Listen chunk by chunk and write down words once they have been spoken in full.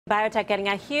Biotech getting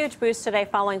a huge boost today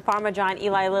following pharma giant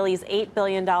Eli Lilly's $8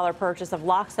 billion purchase of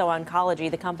Loxo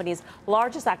Oncology, the company's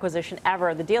largest acquisition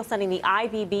ever. The deal sending the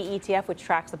IBB ETF, which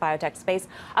tracks the biotech space,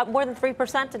 up more than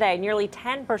 3% today, nearly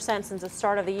 10% since the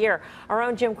start of the year. Our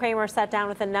own Jim Cramer sat down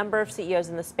with a number of CEOs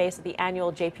in the space at the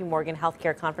annual J.P. Morgan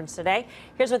Healthcare Conference today.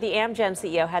 Here's what the Amgen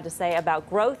CEO had to say about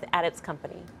growth at its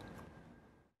company.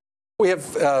 We have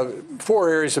 4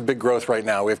 areas of big growth right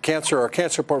now. We have cancer. Our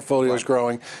cancer portfolio is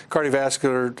growing.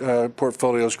 Cardiovascular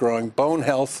portfolio is growing. Bone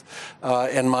health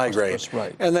and migraine.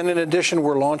 Right. And then in addition,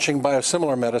 we're launching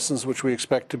biosimilar medicines, which we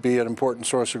expect to be an important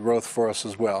source of growth for us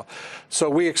as well. So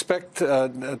we expect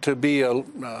to be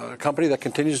a company that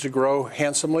continues to grow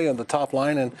handsomely on the top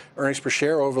line and earnings per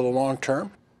share over the long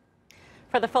term.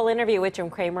 For the full interview with Jim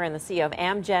Cramer and the CEO of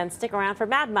Amgen, stick around for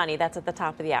Mad Money. That's at the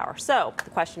top of the hour. So the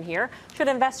question here, should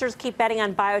investors keep betting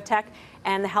on biotech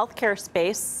and the healthcare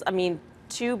space? I mean,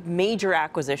 2 major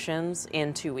acquisitions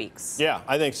in 2 weeks. Yeah,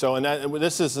 I think so. And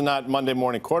this is not Monday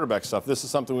morning quarterback stuff. This is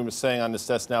something we've been saying on this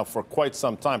desk now for quite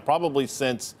some time, probably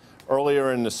since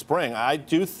earlier in the spring. I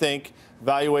do think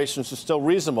valuations are still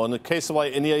reasonable. In the case of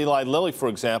Eli Lilly, for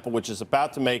example, which is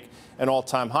about to make an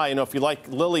all-time high. You know, if you like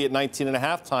Lilly at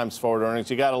 19.5 times forward earnings,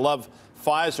 you got to love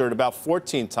Pfizer at about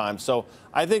 14 times. So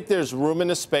I think there's room in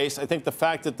the space. I think the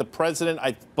fact that the president,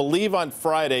 I believe on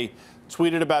Friday,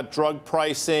 tweeted about drug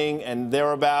pricing and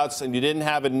thereabouts, and you didn't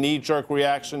have a knee-jerk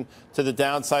reaction to the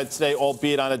downside today,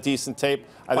 albeit on a decent tape.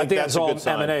 I think that's a good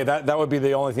sign. M&A. That would be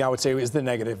the only thing I would say is the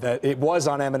negative. That it was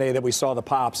on M&A that we saw the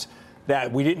pops,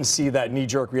 that we didn't see that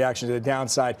knee-jerk reaction to the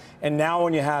downside. And now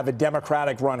when you have a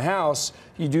Democratic-run House,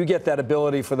 you do get that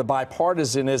ability for the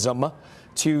bipartisanism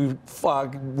to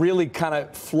really kind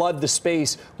of flood the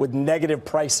space with negative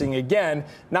pricing again.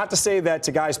 Not to say that,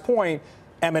 to Guy's point,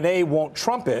 M&A won't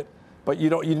trump it, but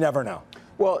you never know.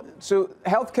 Well, so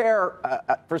healthcare,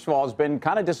 first of all, has been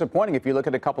kind of disappointing. If you look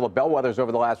at a couple of bellwethers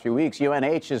over the last few weeks,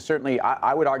 UNH has certainly,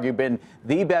 I would argue, been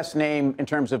the best name in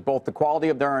terms of both the quality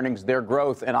of their earnings, their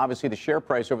growth, and obviously the share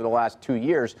price over the last 2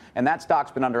 years. And that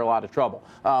stock's been under a lot of trouble.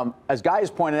 As Guy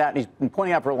has pointed out, and he's been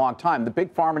pointing out for a long time, the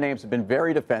big pharma names have been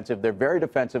very defensive. They're very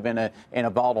defensive in a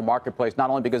volatile marketplace,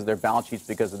 not only because of their balance sheets,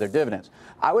 because of their dividends.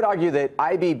 I would argue that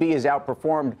IBB has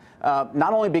outperformed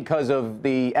not only because of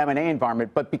the M&A environment,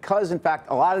 but because, in fact,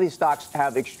 a lot of these stocks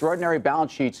have extraordinary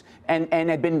balance sheets and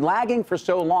have been lagging for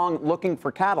so long looking for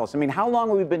catalysts. I mean, how long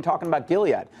have we been talking about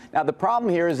Gilead? Now, the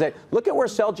problem here is that look at where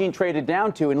Celgene traded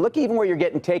down to, and look even where you're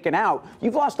getting taken out.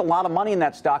 You've lost a lot of money in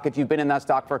that stock if you've been in that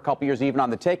stock for a couple years, even on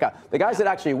the takeout. The guys that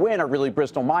actually win are really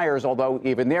Bristol Myers, although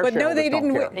even their shareholders no, they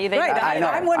didn't don't win. care. Right. I know,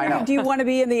 I'm wondering, do you want to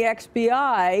be in the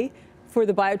XBI for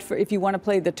the if you want to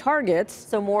play the targets?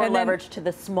 So more leverage to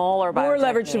the smaller biotech. More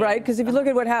leverage, right? Because if you look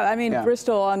at what happened, I mean,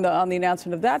 Bristol on the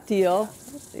announcement of that deal,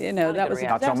 you know, that was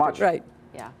not so much, right?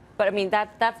 Yeah, but I mean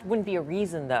that wouldn't be a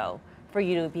reason though for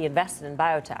you to be invested in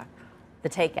biotech, the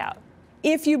takeout.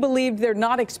 If you believe they're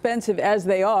not expensive as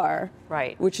they are,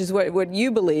 right? Which is what you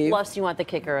believe. Plus, you want the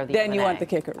kicker of the then M&A. You want the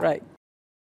kicker, right?